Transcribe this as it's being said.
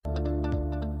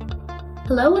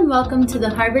Hello and welcome to the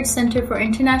Harvard Center for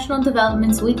International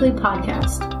Development's weekly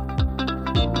podcast.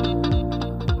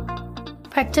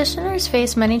 Practitioners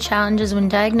face many challenges when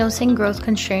diagnosing growth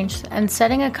constraints and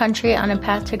setting a country on a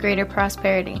path to greater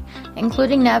prosperity,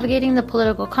 including navigating the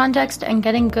political context and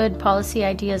getting good policy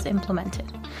ideas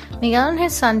implemented. Miguel Ángel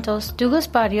Santos, Douglas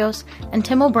Barrios, and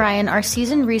Tim O'Brien are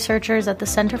seasoned researchers at the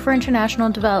Center for International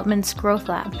Development's Growth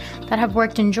Lab that have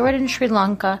worked in Jordan, Sri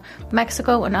Lanka,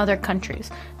 Mexico, and other countries,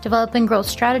 developing growth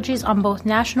strategies on both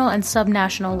national and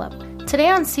subnational level. Today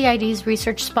on CID's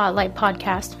Research Spotlight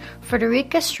podcast,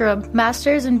 Frederica Strub,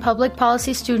 Master's in Public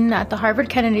Policy student at the Harvard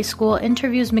Kennedy School,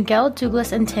 interviews Miguel,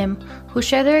 Douglas, and Tim, who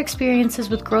share their experiences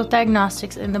with growth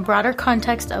diagnostics in the broader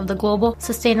context of the Global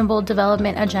Sustainable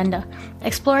Development Agenda,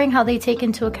 exploring how they take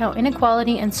into account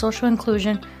inequality and social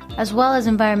inclusion, as well as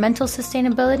environmental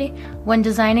sustainability when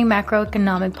designing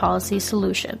macroeconomic policy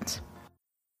solutions.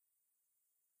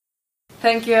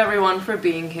 Thank you everyone for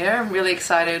being here. I'm really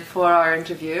excited for our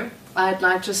interview. I'd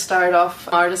like to start off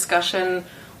our discussion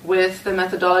with the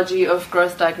methodology of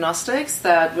growth diagnostics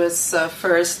that was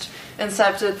first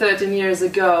incepted 13 years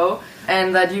ago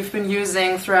and that you've been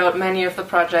using throughout many of the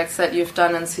projects that you've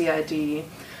done in CID.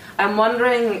 I'm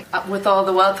wondering, with all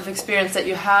the wealth of experience that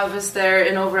you have, is there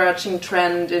an overarching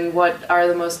trend in what are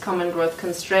the most common growth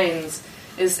constraints?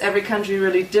 Is every country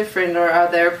really different, or are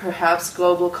there perhaps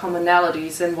global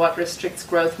commonalities in what restricts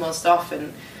growth most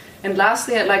often? And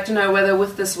lastly, I'd like to know whether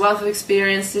with this wealth of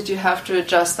experience, did you have to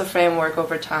adjust the framework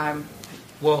over time?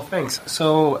 Well, thanks.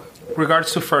 So,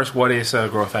 regards to first, what is a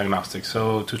growth diagnostic?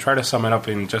 So, to try to sum it up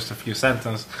in just a few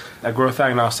sentences, a growth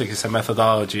diagnostic is a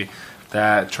methodology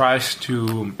that tries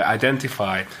to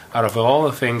identify, out of all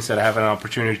the things that have an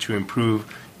opportunity to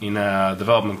improve in a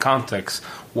development context,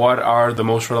 what are the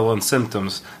most relevant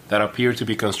symptoms that appear to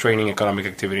be constraining economic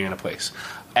activity in a place.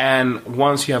 And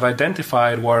once you have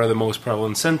identified what are the most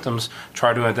prevalent symptoms,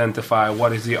 try to identify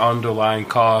what is the underlying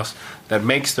cause that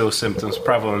makes those symptoms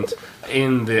prevalent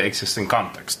in the existing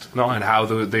context, and how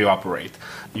do they operate.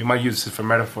 You might use this for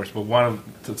metaphors, but one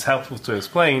that's helpful to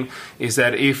explain is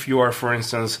that if you are, for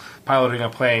instance, piloting a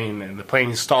plane and the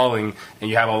plane is stalling and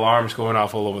you have alarms going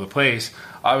off all over the place,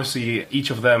 obviously each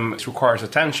of them requires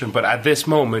attention, but at this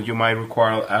moment you might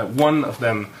require one of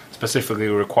them specifically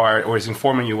required or is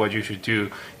informing you what you should do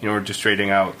in order to straighten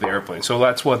out the airplane. So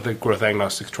that's what the growth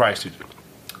diagnostics tries to do.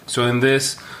 So in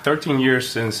this 13 years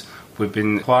since we've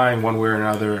been applying one way or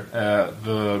another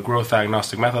the growth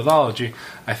diagnostic methodology,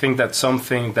 I think that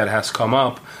something that has come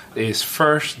up is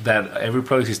first that every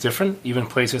place is different. Even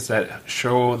places that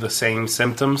show the same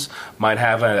symptoms might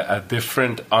have a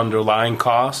different underlying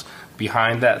cause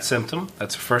behind that symptom.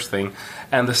 That's the first thing.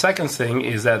 And the second thing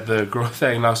is that the growth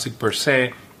diagnostic per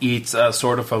se it's a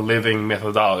sort of a living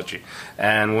methodology.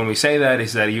 And when we say that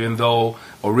is that even though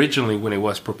originally when it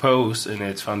was proposed in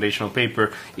its foundational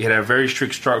paper, it had a very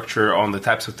strict structure on the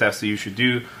types of tests that you should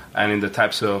do and in the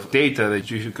types of data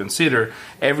that you should consider,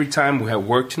 every time we have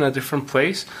worked in a different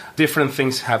place, different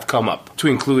things have come up to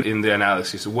include in the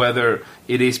analysis, whether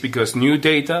it is because new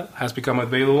data has become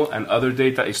available and other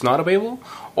data is not available,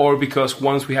 or because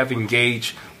once we have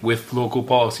engaged with local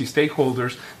policy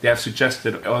stakeholders, they have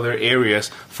suggested other areas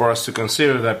for us to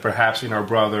consider that perhaps in our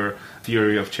broader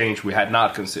theory of change we had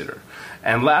not considered.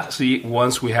 And lastly,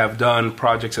 once we have done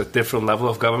projects at different level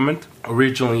of government,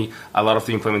 originally a lot of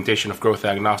the implementation of growth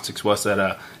diagnostics was at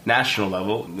a national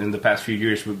level. In the past few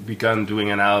years, we've begun doing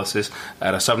analysis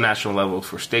at a subnational level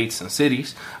for states and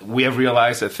cities. We have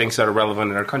realized that things that are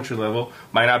relevant at our country level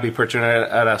might not be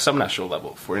pertinent at a subnational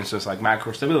level, for instance, like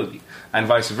macro stability, and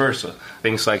vice versa.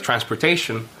 Things like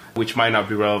transportation, which might not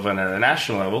be relevant at a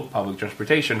national level, public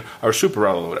transportation, are super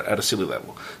relevant at a city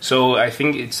level. So I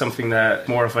think it's something that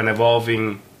more of an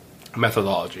evolving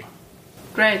methodology.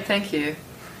 Great, thank you.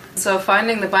 So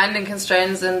finding the binding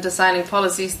constraints and designing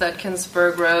policies that can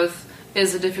spur growth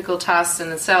is a difficult task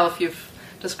in itself. You've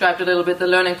described a little bit the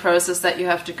learning process that you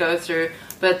have to go through,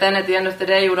 but then at the end of the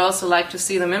day you would also like to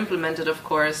see them implemented, of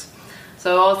course.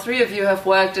 So all three of you have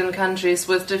worked in countries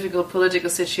with difficult political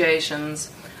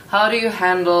situations. How do you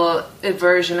handle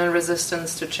aversion and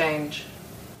resistance to change?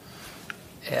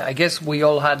 I guess we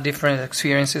all had different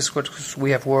experiences because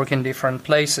we have worked in different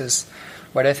places.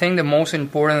 But I think the most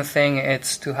important thing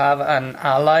is to have an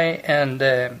ally in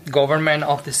the government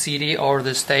of the city or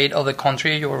the state of the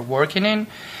country you're working in,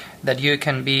 that you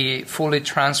can be fully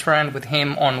transparent with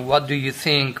him on what do you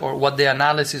think or what the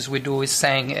analysis we do is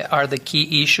saying are the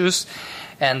key issues,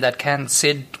 and that can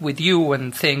sit with you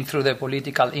and think through the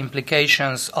political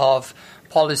implications of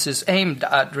policies aimed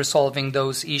at resolving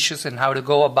those issues and how to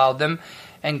go about them.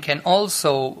 and can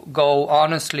also go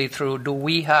honestly through, do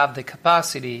we have the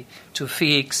capacity to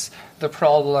fix the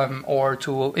problem or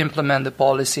to implement the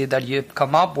policy that you've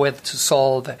come up with to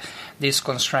solve this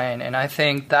constraint? And I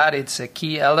think that it's a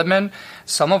key element.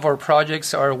 Some of our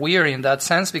projects are weird in that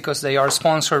sense because they are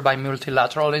sponsored by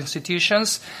multilateral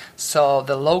institutions. So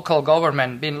the local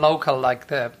government, being local like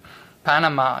the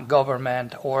Panama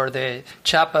government or the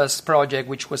Chiapas project,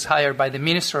 which was hired by the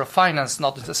Minister of Finance,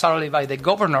 not necessarily by the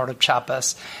governor of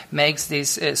Chiapas, makes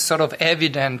this sort of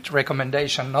evident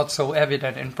recommendation, not so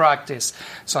evident in practice.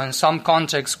 So in some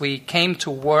contexts, we came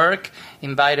to work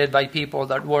invited by people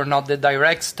that were not the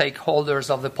direct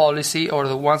stakeholders of the policy or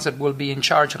the ones that will be in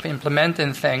charge of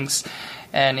implementing things.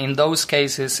 And in those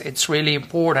cases, it's really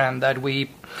important that we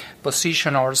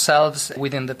position ourselves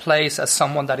within the place as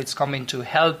someone that is coming to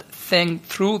help think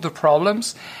through the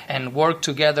problems and work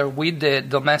together with the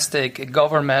domestic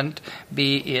government,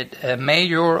 be it a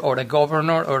mayor or a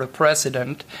governor or a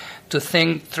president, to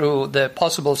think through the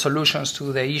possible solutions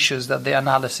to the issues that the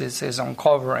analysis is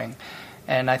uncovering.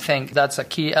 And I think that's a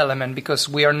key element because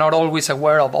we are not always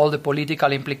aware of all the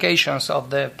political implications of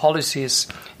the policies,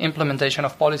 implementation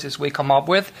of policies we come up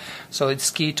with. So it's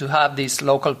key to have these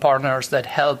local partners that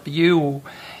help you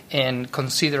in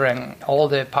considering all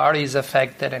the parties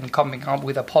affected and coming up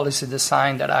with a policy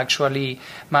design that actually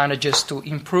manages to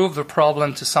improve the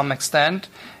problem to some extent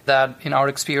that, in our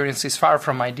experience, is far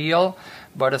from ideal.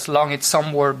 But as long as it's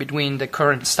somewhere between the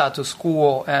current status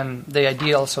quo and the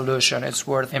ideal solution, it's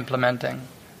worth implementing.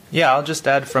 Yeah, I'll just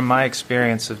add from my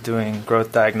experience of doing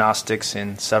growth diagnostics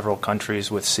in several countries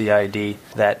with CID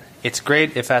that it's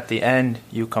great if at the end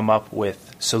you come up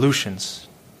with solutions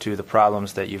to the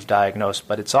problems that you've diagnosed,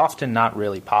 but it's often not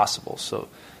really possible. So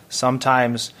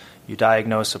sometimes you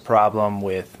diagnose a problem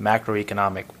with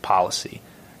macroeconomic policy.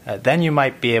 Then you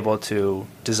might be able to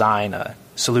design a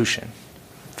solution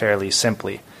fairly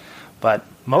simply. But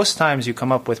most times you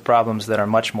come up with problems that are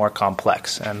much more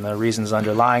complex, and the reasons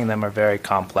underlying them are very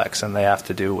complex, and they have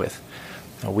to do with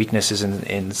weaknesses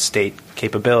in state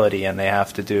capability, and they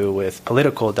have to do with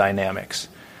political dynamics.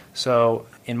 So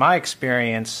in my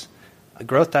experience,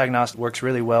 growth diagnostic works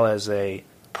really well as a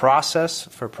process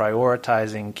for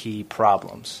prioritizing key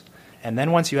problems. And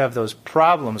then once you have those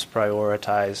problems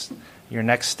prioritized, your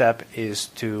next step is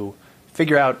to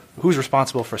figure out who's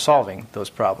responsible for solving those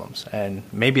problems. And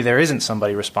maybe there isn't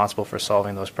somebody responsible for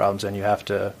solving those problems, and you have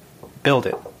to build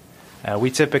it. We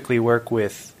typically work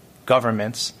with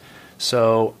governments,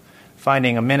 so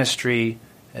finding a ministry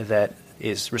that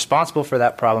is responsible for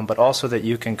that problem, but also that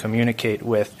you can communicate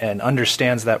with and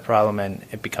understands that problem, and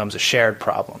it becomes a shared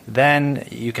problem. Then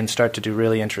you can start to do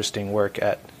really interesting work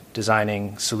at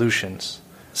designing solutions.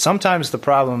 Sometimes the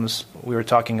problems we were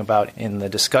talking about in the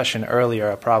discussion earlier,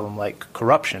 a problem like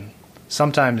corruption,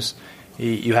 sometimes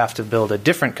you have to build a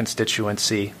different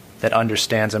constituency that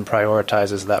understands and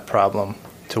prioritizes that problem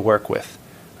to work with.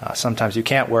 Sometimes you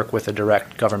can't work with a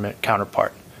direct government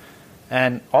counterpart.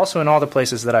 And also in all the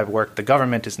places that I've worked, the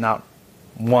government is not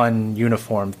one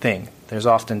uniform thing. There's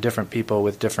often different people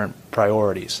with different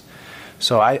priorities.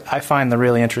 So I find the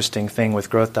really interesting thing with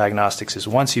growth diagnostics is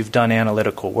once you've done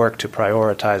analytical work to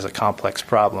prioritize a complex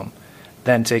problem,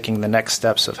 then taking the next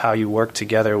steps of how you work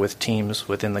together with teams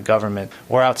within the government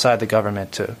or outside the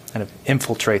government to kind of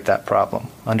infiltrate that problem,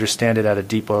 understand it at a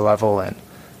deeper level, and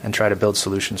try to build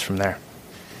solutions from there.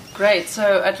 Great.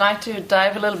 So I'd like to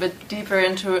dive a little bit deeper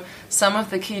into some of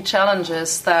the key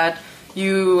challenges that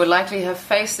you likely have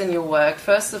faced in your work.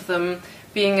 First of them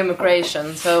being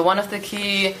immigration. So one of the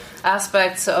key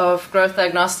aspects of growth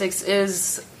diagnostics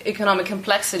is economic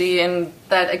complexity, and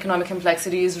that economic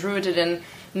complexity is rooted in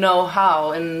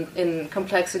know-how, in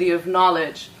complexity of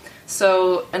knowledge.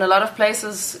 So in a lot of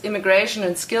places, immigration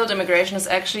and skilled immigration is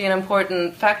actually an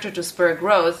important factor to spur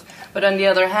growth. But on the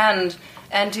other hand,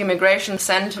 anti-immigration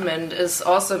sentiment is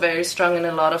also very strong in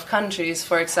a lot of countries.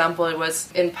 For example, it was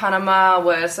in Panama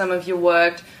where some of you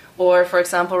worked, or, for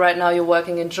example, right now you're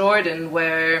working in Jordan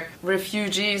where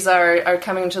refugees are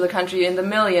coming to the country in the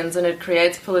millions, and it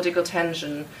creates political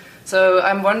tension. So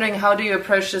I'm wondering, how do you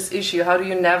approach this issue? How do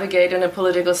you navigate in a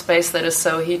political space that is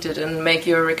so heated and make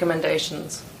your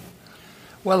recommendations?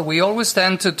 Well, we always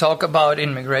tend to talk about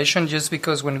immigration just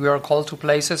because when we are called to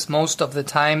places, most of the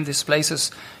time these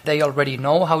places, they already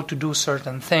know how to do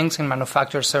certain things and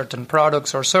manufacture certain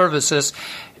products or services,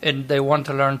 and they want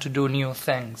to learn to do new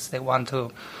things. They want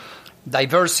to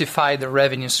diversify their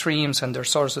revenue streams and their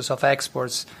sources of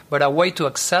exports. But a way to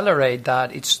accelerate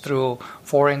that is through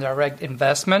foreign direct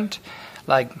investment.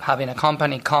 like having a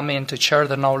company come in to share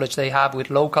the knowledge they have with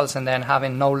locals and then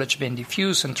having knowledge being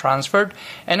diffused and transferred.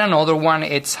 And another one,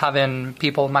 it's having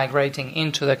people migrating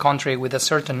into the country with a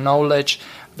certain knowledge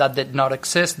that did not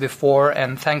exist before,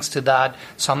 and thanks to that,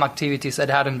 some activities that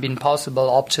hadn't been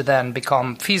possible up to then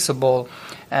become feasible,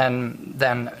 and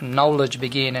then knowledge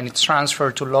begin and it's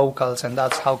transferred to locals, and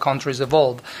that's how countries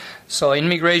evolve. So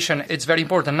immigration, it's very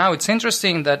important. Now, it's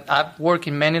interesting that I've worked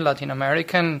in many Latin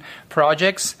American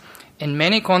projects. In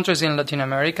many countries in Latin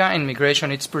America,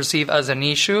 immigration is perceived as an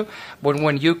issue, but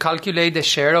when you calculate the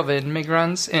share of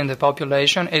immigrants in the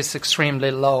population, it's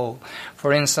extremely low.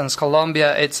 For instance,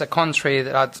 Colombia, it's a country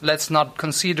that, let's not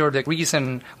consider the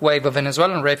recent wave of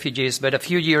Venezuelan refugees, but a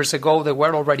few years ago they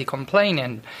were already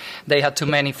complaining. They had too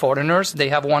many foreigners. They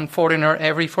have one foreigner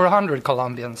every 400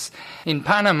 Colombians. In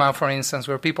Panama, for instance,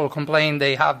 where people complain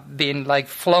they have been like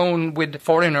flown with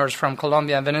foreigners from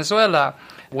Colombia and Venezuela,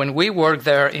 when we worked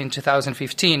there in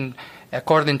 2015,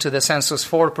 according to the census,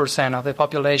 4% of the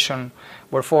population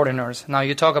were foreigners. Now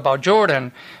you talk about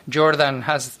Jordan. Jordan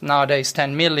has nowadays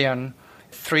 10 million.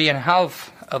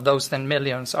 3.5 of those 10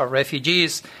 millions are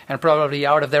refugees, and probably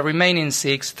out of the remaining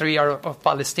 6, 3 are of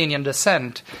Palestinian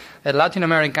descent. Latin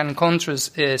American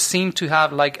countries seem to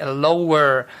have like a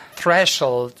lower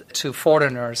threshold to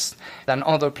foreigners than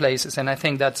other places, and I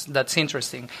think that's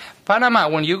interesting. Panama,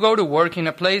 when you go to work in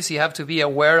a place, you have to be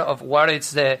aware of what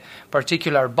is the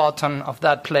particular button of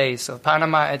that place. So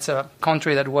Panama, it's a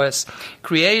country that was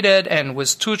created and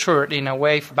was tutored in a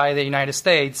way by the United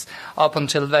States up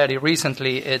until very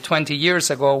recently, 20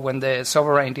 years ago, when the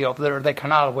sovereignty of the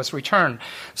canal was returned.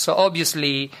 So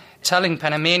obviously, telling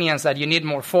Panamanians that you need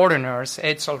more foreigners,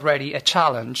 it's already a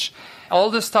challenge. All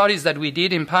the studies that we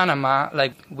did in Panama,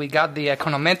 like we got the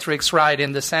econometrics right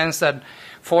in the sense that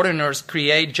foreigners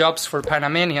create jobs for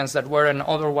Panamanians that weren't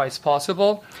otherwise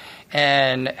possible.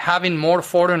 And having more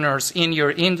foreigners in your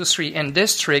industry and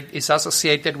district is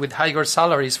associated with higher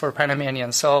salaries for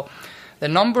Panamanians. So the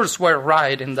numbers were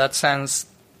right in that sense.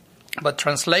 But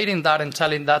translating that and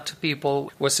telling that to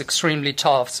people was extremely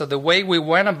tough. So the way we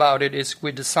went about it is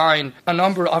we designed a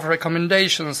number of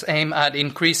recommendations aimed at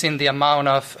increasing the amount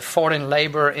of foreign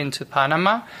labor into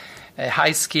Panama,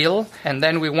 high skill, and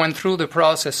then we went through the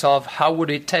process of how would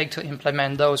it take to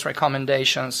implement those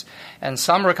recommendations. And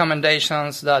some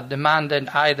recommendations that demanded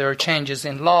either changes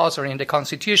in laws or in the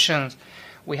constitution,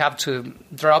 we have to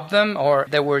drop them, or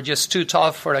they were just too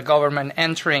tough for a government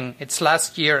entering its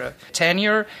last year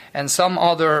tenure, and some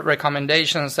other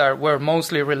recommendations that were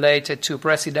mostly related to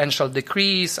presidential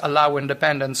decrees, allow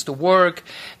independents to work,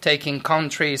 taking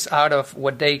countries out of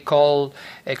what they call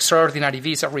extraordinary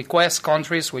visa request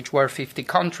countries, which were 50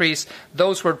 countries.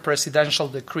 Those were presidential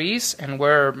decrees and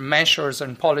were measures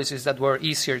and policies that were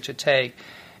easier to take.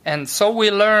 And so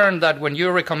we learned that when you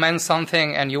recommend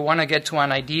something and you want to get to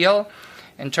an ideal,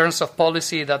 in terms of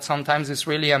policy, that sometimes is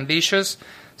really ambitious.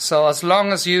 So as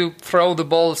long as you throw the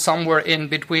ball somewhere in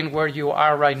between where you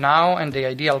are right now and the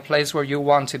ideal place where you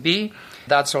want to be,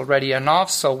 that's already enough.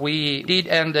 So we did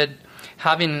end up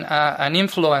having an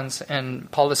influence in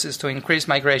policies to increase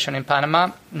migration in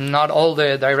Panama. Not all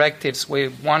the directives we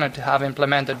wanted to have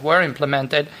implemented were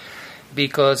implemented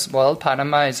because, well,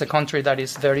 Panama is a country that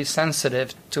is very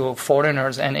sensitive to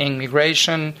foreigners and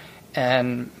immigration,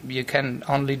 and you can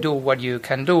only do what you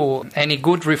can do. Any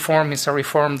good reform is a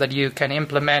reform that you can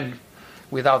implement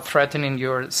without threatening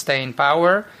your stay in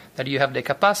power, that you have the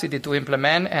capacity to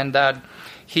implement, and that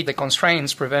hit the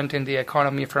constraints preventing the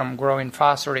economy from growing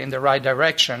faster in the right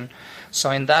direction.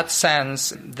 So in that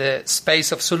sense, the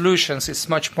space of solutions is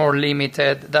much more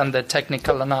limited than the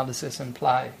technical analysis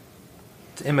imply.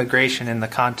 Immigration in the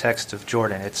context of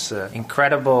Jordan, it's an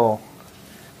incredible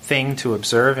thing to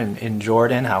observe in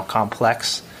Jordan, how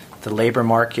complex the labor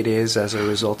market is as a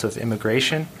result of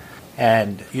immigration.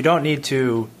 And you don't need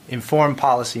to inform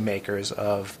policymakers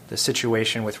of the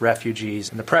situation with refugees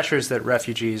and the pressures that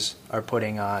refugees are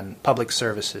putting on public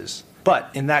services. But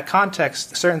in that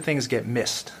context, certain things get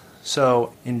missed.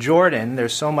 So in Jordan,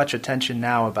 there's so much attention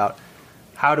now about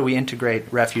how do we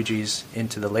integrate refugees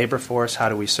into the labor force, how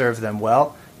do we serve them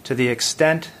well, to the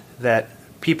extent that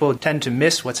people tend to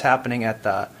miss what's happening at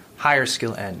the higher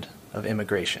skill end of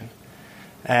immigration.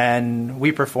 And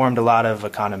we performed a lot of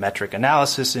econometric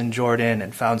analysis in Jordan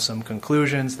and found some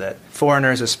conclusions that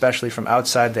foreigners, especially from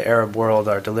outside the Arab world,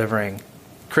 are delivering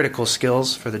critical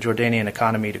skills for the Jordanian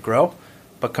economy to grow.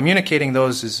 But communicating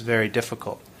those is very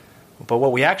difficult. But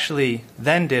what we actually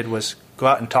then did was go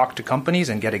out and talk to companies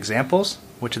and get examples,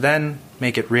 which then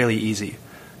make it really easy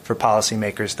for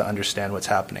policymakers to understand what's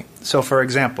happening. So, for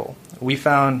example, we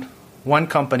found one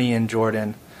company in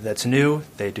Jordan that's new.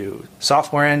 They do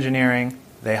software engineering.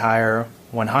 They hire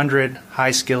 100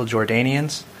 high-skilled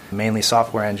Jordanians, mainly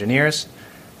software engineers,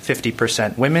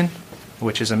 50% women,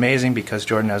 which is amazing because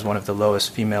Jordan has one of the lowest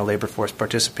female labor force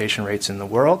participation rates in the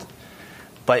world.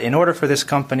 But in order for this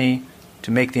company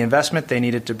to make the investment, they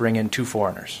needed to bring in 2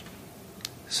 foreigners.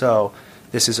 So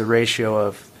this is a ratio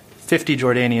of 50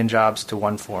 Jordanian jobs to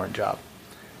 1 foreign job.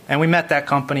 And we met that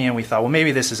company and we thought, well,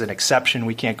 maybe this is an exception.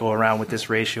 We can't go around with this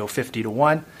ratio 50 to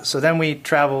 1. So then we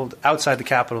traveled outside the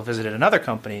capital, visited another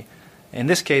company. In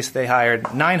this case, they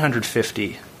hired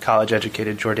 950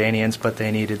 college-educated Jordanians, but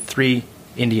they needed 3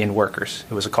 Indian workers.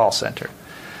 It was a call center.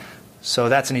 So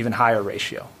that's an even higher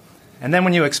ratio. And then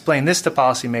when you explain this to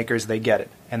policymakers, they get it.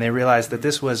 And they realize that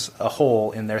this was a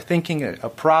hole in their thinking, a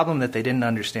problem that they didn't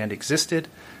understand existed,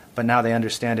 but now they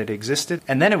understand it existed.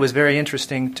 And then it was very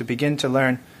interesting to begin to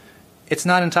learn it's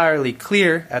not entirely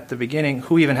clear at the beginning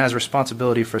who even has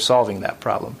responsibility for solving that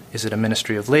problem. Is it a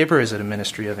Ministry of Labor? Is it a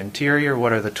Ministry of Interior?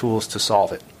 What are the tools to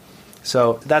solve it?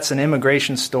 So that's an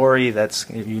immigration story that's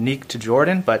unique to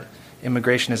Jordan, but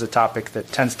immigration is a topic that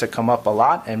tends to come up a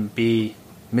lot and be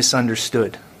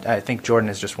misunderstood. I think Jordan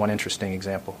is just one interesting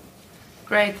example.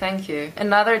 Great, thank you.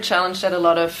 Another challenge that a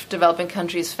lot of developing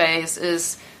countries face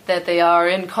is that they are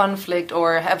in conflict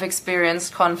or have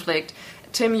experienced conflict.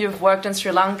 Tim, you've worked in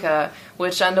Sri Lanka,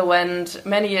 which underwent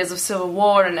many years of civil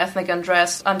war and ethnic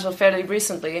unrest until fairly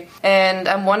recently. And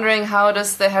I'm wondering, how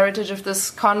does the heritage of this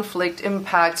conflict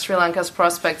impact Sri Lanka's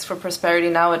prospects for prosperity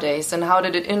nowadays? And how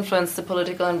did it influence the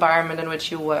political environment in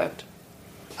which you worked?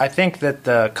 I think that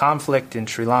the conflict in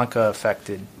Sri Lanka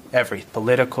affected every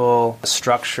political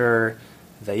structure,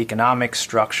 the economic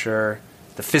structure,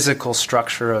 the physical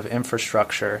structure of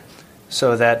infrastructure,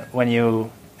 so that when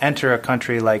you enter a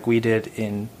country like we did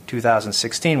in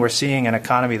 2016, we're seeing an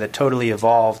economy that totally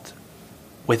evolved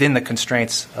within the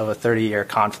constraints of a 30-year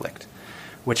conflict,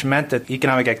 which meant that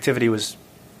economic activity was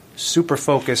super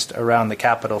focused around the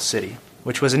capital city,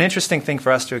 which was an interesting thing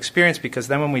for us to experience because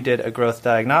then when we did a growth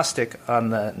diagnostic on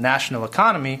the national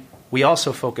economy, we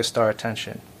also focused our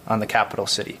attention on the capital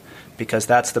city because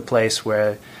that's the place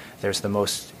where there's the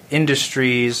most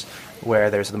industries,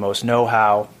 where there's the most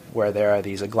know-how, where there are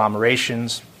these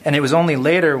agglomerations. And it was only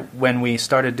later when we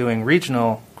started doing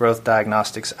regional growth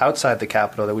diagnostics outside the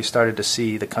capital that we started to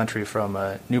see the country from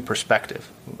a new perspective.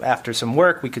 After some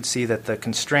work, we could see that the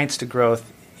constraints to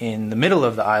growth in the middle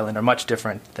of the island are much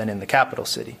different than in the capital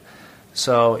city.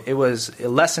 So it was a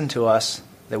lesson to us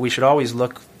that we should always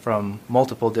look from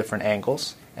multiple different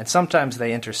angles, and sometimes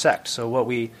they intersect. So what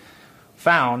we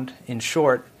found, in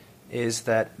short, is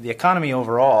that the economy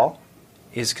overall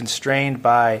is constrained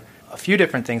by a few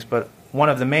different things, but one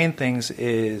of the main things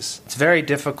is it's very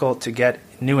difficult to get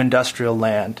new industrial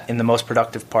land in the most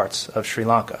productive parts of Sri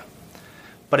Lanka.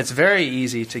 But it's very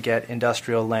easy to get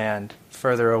industrial land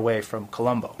further away from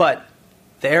Colombo. But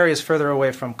the areas further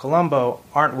away from Colombo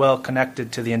aren't well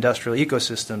connected to the industrial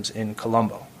ecosystems in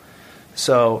Colombo.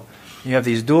 So you have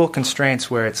these dual constraints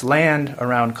where it's land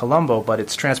around Colombo, but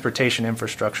it's transportation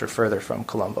infrastructure further from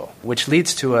Colombo, which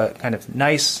leads to a kind of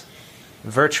nice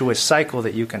virtuous cycle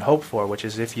that you can hope for, which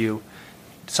is if you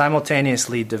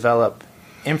simultaneously develop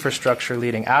infrastructure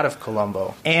leading out of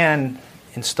Colombo and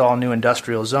install new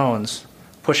industrial zones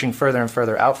pushing further and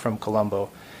further out from Colombo,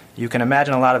 you can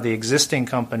imagine a lot of the existing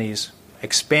companies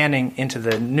expanding into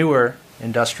the newer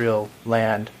industrial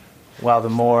land while the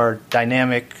more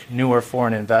dynamic, newer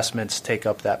foreign investments take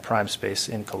up that prime space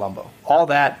in Colombo. All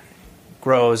that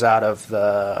grows out of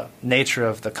the nature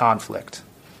of the conflict.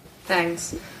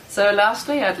 Thanks. So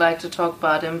lastly, I'd like to talk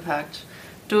about impact.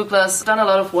 Douglas done a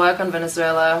lot of work on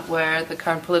Venezuela, where the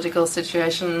current political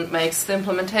situation makes the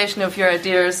implementation of your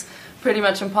ideas pretty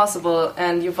much impossible.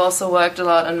 And you've also worked a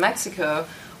lot on Mexico,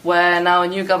 where now a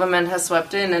new government has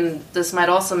swept in, and this might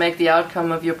also make the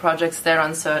outcome of your projects there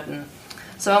uncertain.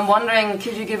 So I'm wondering,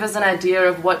 could you give us an idea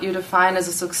of what you define as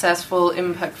a successful,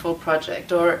 impactful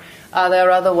project, or are there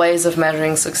other ways of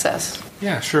measuring success?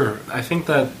 Yeah, sure. I think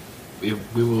that we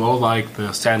will all like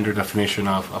the standard definition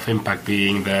of impact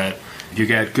being that you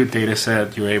get good data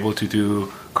set, you're able to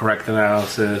do correct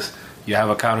analysis, you have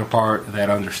a counterpart that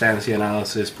understands the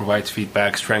analysis, provides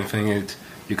feedback, strengthening it,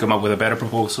 you come up with a better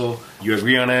proposal, you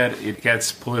agree on it, it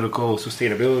gets political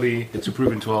sustainability, it's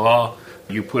approved into a law,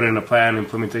 you put in a plan,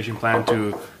 implementation plan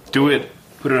to do it,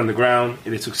 put it on the ground,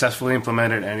 it is successfully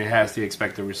implemented, and it has the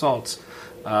expected results.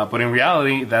 But in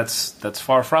reality, that's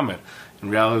far from it. In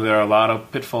reality, there are a lot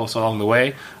of pitfalls along the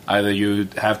way. Either you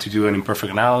have to do an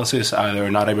imperfect analysis,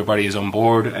 either not everybody is on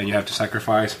board, and you have to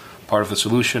sacrifice part of the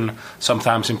solution.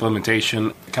 Sometimes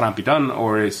implementation cannot be done,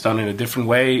 or it's done in a different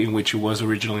way in which it was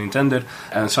originally intended.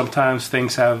 And sometimes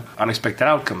things have unexpected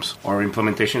outcomes, or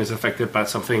implementation is affected by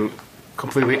something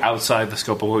completely outside the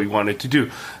scope of what we wanted to do.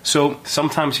 So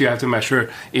sometimes you have to measure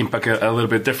impact a little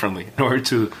bit differently in order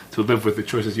to live with the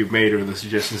choices you've made or the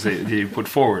suggestions that you put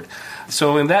forward.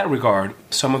 So in that regard,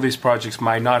 some of these projects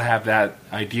might not have that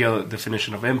ideal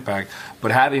definition of impact,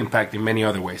 but have impact in many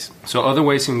other ways. So other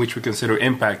ways in which we consider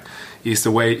impact is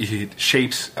the way it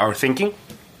shapes our thinking,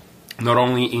 not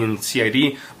only in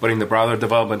CID, but in the broader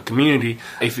development community.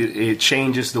 If it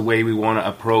changes the way we want to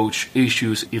approach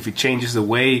issues, if it changes the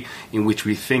way in which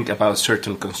we think about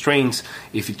certain constraints,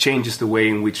 if it changes the way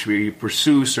in which we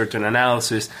pursue certain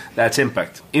analysis, that's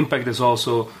impact. Impact is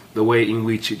also the way in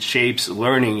which it shapes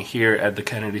learning here at the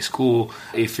Kennedy School.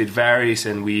 If it varies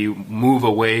and we move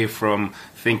away from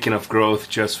thinking of growth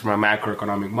just from a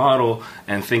macroeconomic model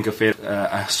and think of it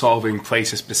as solving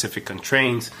place-specific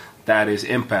constraints, that is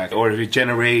impact. Or if it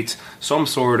generates some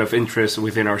sort of interest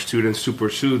within our students to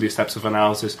pursue these types of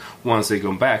analysis once they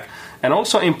come back. And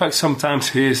also impact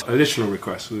sometimes is additional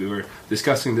requests. We were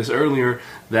discussing this earlier,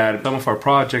 that some of our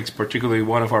projects, particularly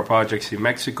one of our projects in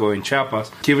Mexico, in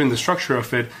Chiapas, given the structure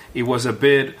of it, it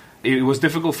was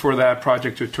difficult for that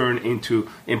project to turn into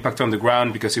impact on the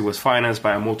ground because it was financed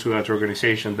by a multilateral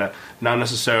organization that not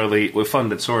necessarily was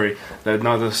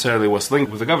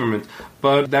linked with the government,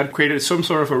 but that created some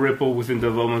sort of a ripple within the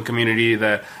development community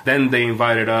that then they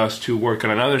invited us to work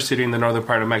on another city in the northern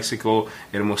part of Mexico,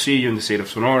 Hermosillo, in the state of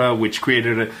Sonora, which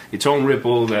created its own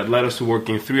ripple that led us to work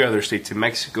in 3 other states in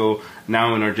Mexico,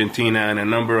 now in Argentina, and a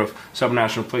number of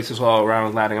subnational places all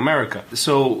around Latin America.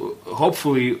 So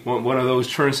hopefully one of those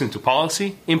turns into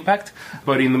policy impact.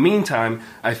 But in the meantime,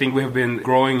 I think we have been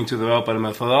growing to develop a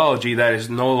methodology that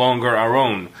is no longer our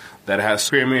own, that has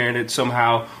permeated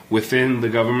somehow within the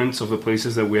governments of the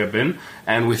places that we have been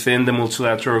and within the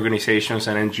multilateral organizations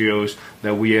and NGOs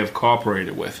that we have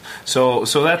cooperated with. So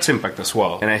that's impact as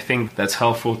well. And I think that's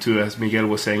helpful to, as Miguel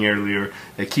was saying earlier,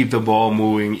 keep the ball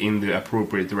moving in the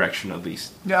appropriate direction at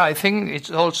least. Yeah, I think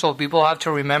it's also, people have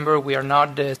to remember we are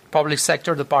not the public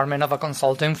sector department of a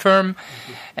consulting firm.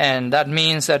 Mm-hmm. And that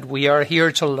means that we are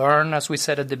here to learn, as we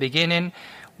said at the beginning.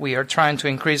 We are trying to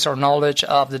increase our knowledge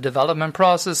of the development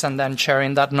process and then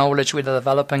sharing that knowledge with the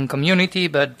developing community,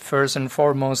 but first and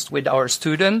foremost with our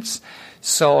students.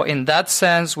 So in that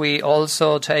sense, we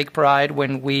also take pride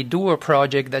when we do a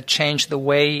project that changes the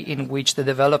way in which the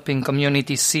developing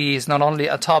community sees not only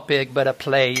a topic, but a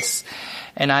place.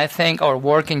 And I think our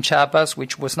work in Chiapas,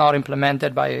 which was not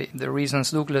implemented by the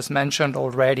reasons Douglas mentioned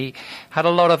already, had a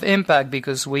lot of impact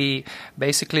because we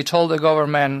basically told the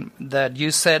government that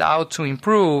you set out to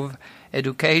improve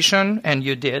education, and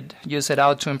you did. You set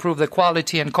out to improve the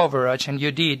quality and coverage, and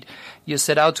you did. You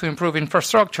set out to improve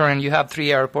infrastructure, and you have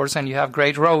 3 airports, and you have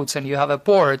great roads, and you have a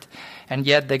port, and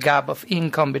yet the gap of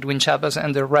income between Chiapas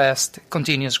and the rest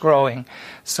continues growing.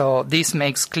 So this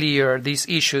makes clear these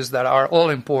issues that are all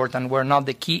important were not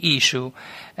the key issue,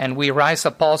 and we raised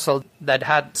a puzzle that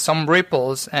had some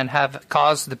ripples and have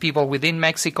caused the people within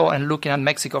Mexico and looking at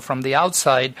Mexico from the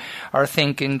outside are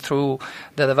thinking through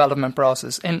the development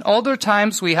process. And other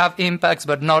times we have impacts,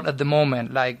 but not at the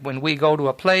moment. Like when we go to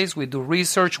a place, we do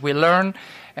research, we learn,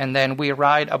 and then we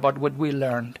write about what we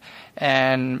learned.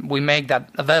 And we make that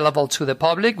available to the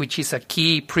public, which is a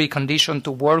key precondition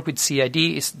to work with CID,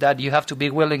 is that you have to be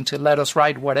willing to let us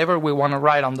write whatever we want to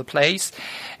write on the place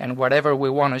and whatever we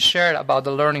want to share about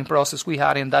the learning process we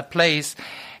had in that place.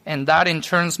 And that in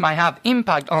turn might have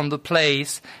impact on the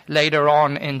place later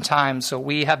on in time. So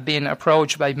we have been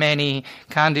approached by many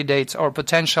candidates or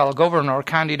potential governor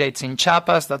candidates in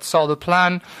Chiapas that saw the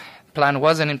plan. Plan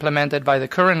wasn't implemented by the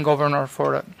current governor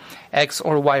for X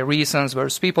or Y reasons.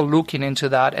 There's people looking into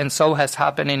that, and so has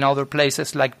happened in other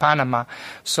places like Panama.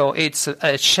 So it's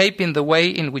shaping the way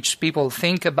in which people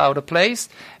think about a place,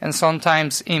 and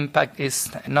sometimes impact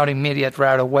is not immediate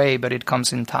right away, but it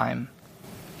comes in time.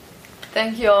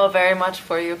 Thank you all very much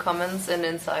for your comments and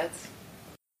insights.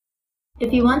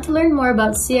 If you want to learn more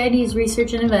about CID's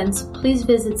research and events, please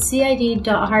visit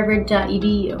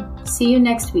cid.harvard.edu. See you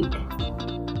next week.